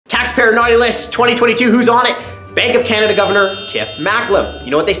Taxpayer Naughty List 2022, who's on it? Bank of Canada Governor Tiff Macklem.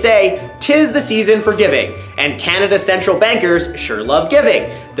 You know what they say, 'tis the season for giving, and Canada's central bankers sure love giving.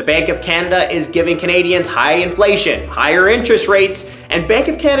 The Bank of Canada is giving Canadians high inflation, higher interest rates, and Bank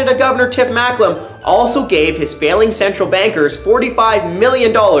of Canada Governor Tiff Macklem also gave his failing central bankers $45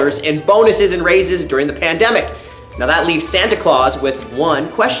 million in bonuses and raises during the pandemic. Now that leaves Santa Claus with one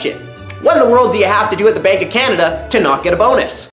question. What in the world do you have to do at the Bank of Canada to not get a bonus?